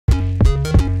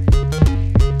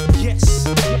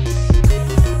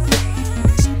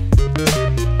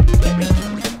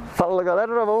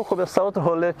Galera, nós vamos começar outro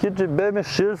rolê aqui de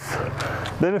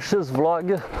BMX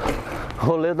Vlog,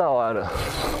 rolê da hora.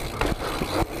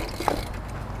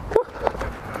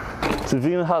 Esse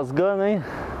vinho rasgando, hein?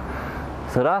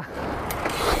 Será?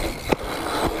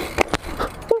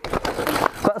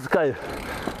 Quase caiu.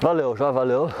 Valeu, já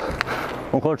valeu.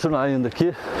 Vamos continuar indo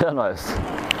aqui, é nóis.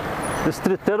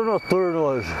 Distriteiro noturno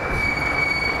hoje,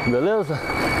 beleza?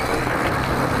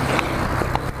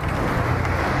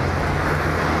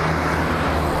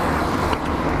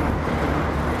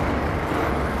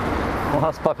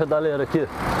 Vamos raspar a pedaleira aqui.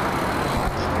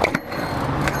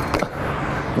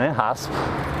 Nem raspa.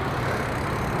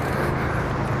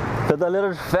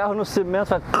 Pedaleira de ferro no cimento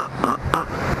vai...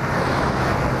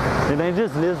 e nem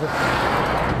desliza.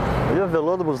 E o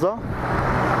velô do busão?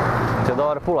 Que é da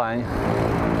hora pular, hein?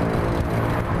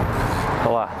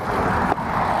 Olha lá.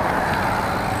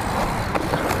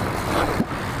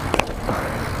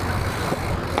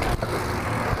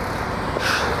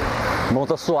 Bom,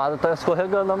 tá suado, tá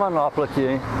escorregando a manopla aqui,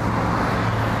 hein?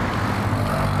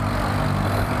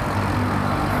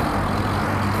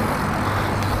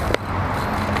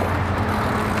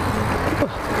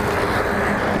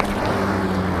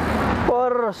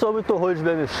 Porra, sou muito ruim de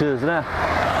BMX, né?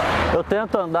 Eu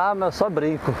tento andar, mas só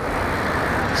brinco.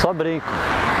 Só brinco.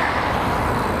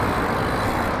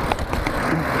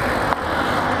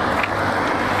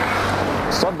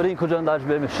 Só brinco de andar de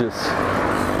BMX.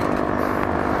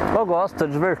 Eu gosto, é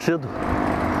divertido.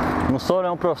 Não sou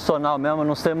nenhum profissional mesmo,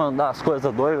 não sei mandar as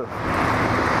coisas doidas.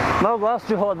 Mas eu gosto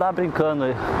de rodar brincando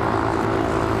aí.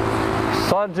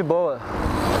 Só de boa.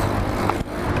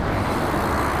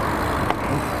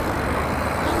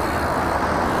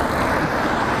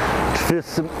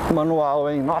 Difícil manual,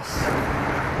 hein? Nossa,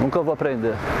 nunca vou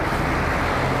aprender.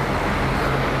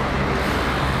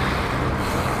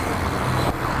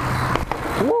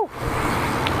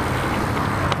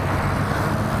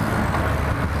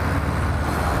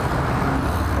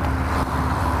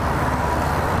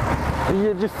 E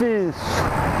é difícil.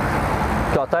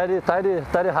 Aqui, ó, tire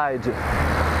ride.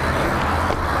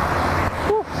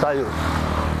 Saiu.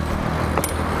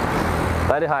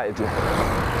 Tire ride.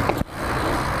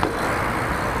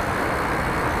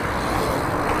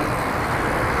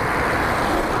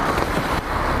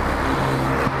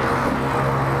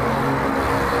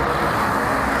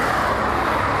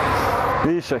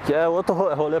 Vixe, aqui é outro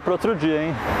rolê para outro dia,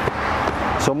 hein?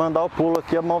 Se eu mandar o pulo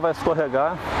aqui, a mão vai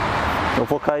escorregar. Eu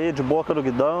vou cair de boca no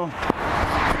guidão.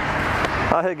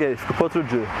 Arreguei, fica para outro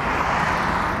dia.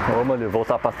 Vamos ali,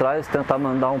 voltar para trás e tentar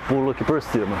mandar um pulo aqui por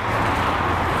cima.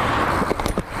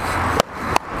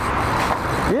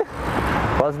 Ih,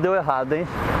 quase deu errado, hein?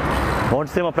 Vamos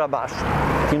de cima para baixo,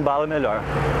 que embala melhor.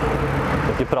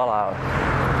 Daqui para lá, ó.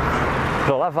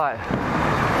 Para lá vai.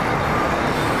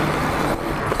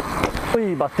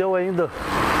 Ui, bateu ainda o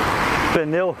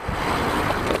pneu.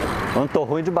 Mano, tô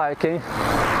ruim de bike, hein?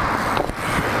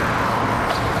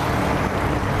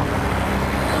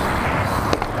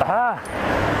 Ah,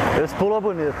 esse pulou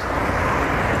bonito.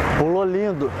 Pulou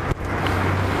lindo.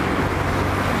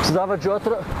 Precisava de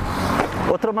outra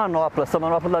manopla. Essa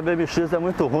manopla da BMX é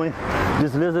muito ruim.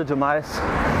 Desliza demais.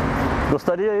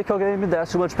 Gostaria aí que alguém me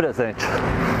desse uma de presente.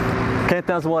 Quem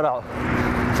tem as moral?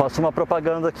 Faço uma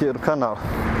propaganda aqui no canal.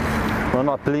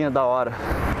 Manoplinha da hora.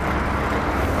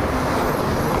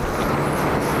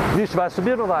 Vixe, vai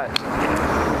subir ou não vai?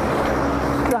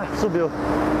 Ah, subiu.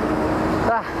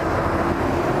 Ah.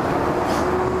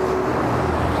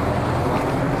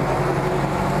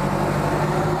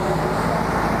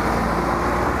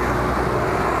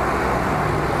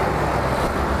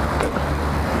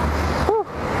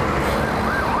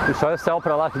 Vixe, olha o céu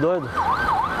pra lá, que doido.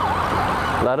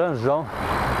 Laranjão.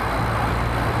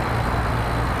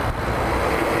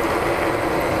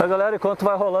 Então, galera, enquanto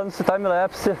vai rolando esse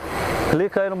time-lapse,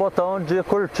 clica aí no botão de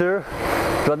curtir,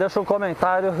 já deixa um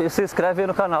comentário e se inscreve aí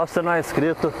no canal se você não é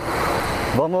inscrito.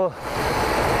 Vamos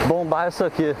bombar isso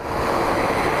aqui.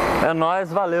 É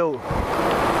nóis, valeu!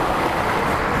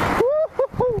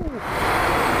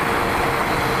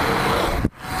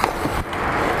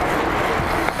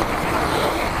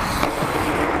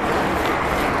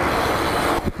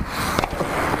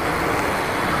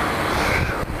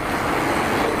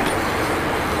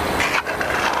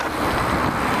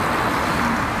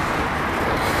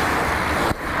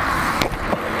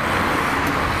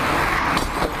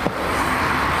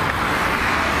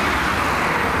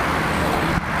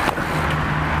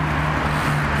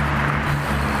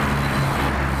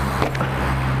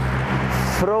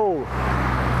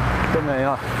 Também,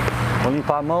 ó. Vou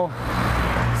limpar a mão.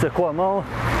 Secou a mão.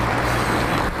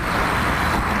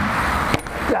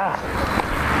 Ah.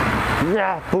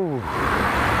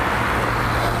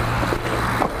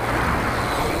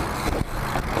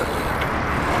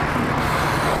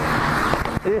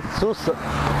 Ih, sussa.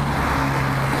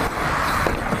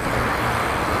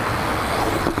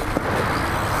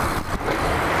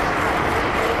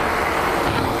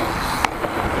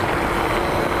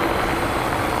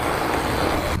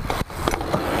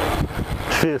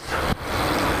 Difícil.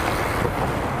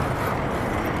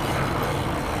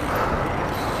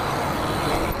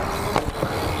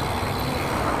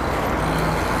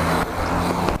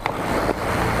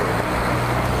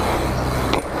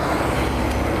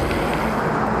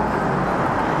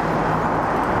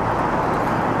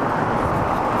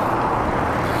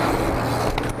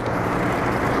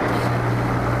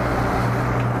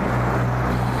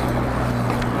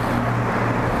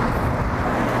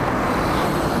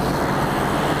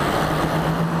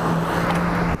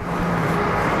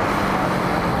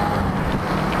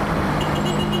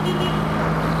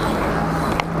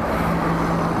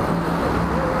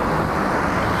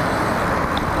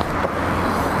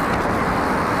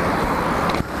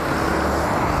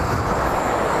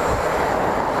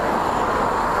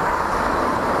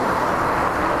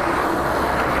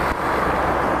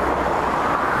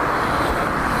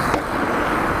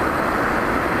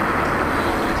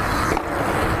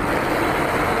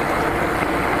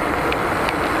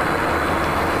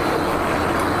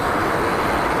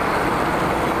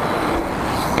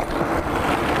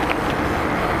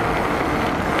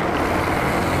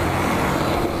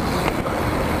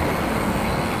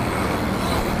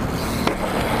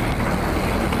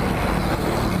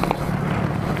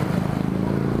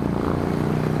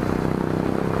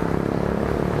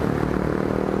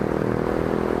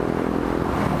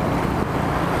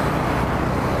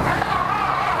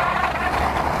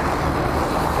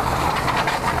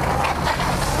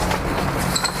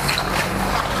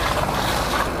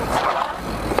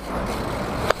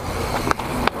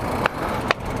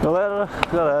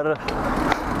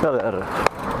 Galera,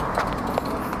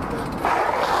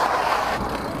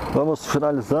 vamos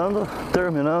finalizando,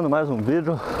 terminando mais um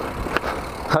vídeo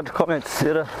Radicalmente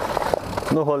Cira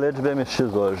no rolê de BMX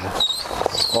hoje.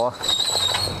 Ó,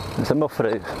 esse é meu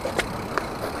freio.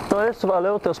 Então é isso,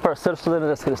 valeu, teus parceiros tudo aí na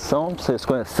descrição pra vocês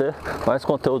conhecerem mais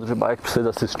conteúdo de bike pra vocês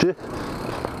assistirem.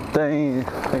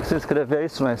 Tem que se inscrever aí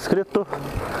se não é inscrito.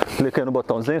 Clica aí no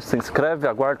botãozinho, se inscreve,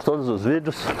 aguarde todos os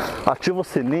vídeos, ativa o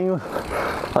sininho.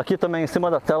 Aqui também em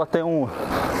cima da tela tem um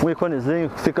iconezinho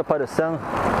que fica aparecendo.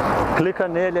 Clica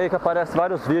nele aí que aparece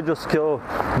vários vídeos que eu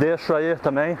deixo aí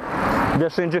também.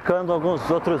 Deixo indicando alguns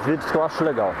outros vídeos que eu acho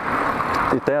legal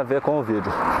e tem a ver com o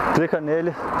vídeo. Clica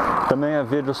nele, também é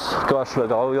vídeos que eu acho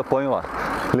legal e eu ponho lá.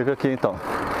 Clica aqui então,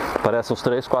 aparecem uns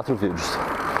 3, 4 vídeos.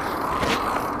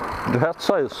 De resto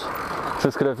só isso. Se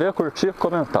inscrever, curtir,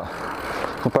 comentar.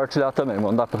 Compartilhar também,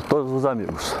 mandar para todos os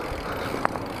amigos.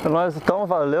 É nóis então,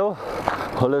 valeu.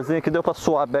 Rolezinho que deu para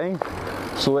suar bem.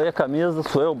 Suei a camisa,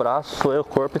 suei o braço, suei o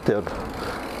corpo inteiro.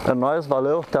 É nóis,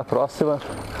 valeu, até a próxima.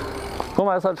 Com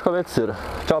mais Radicalmente Cira.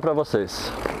 Tchau pra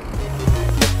vocês.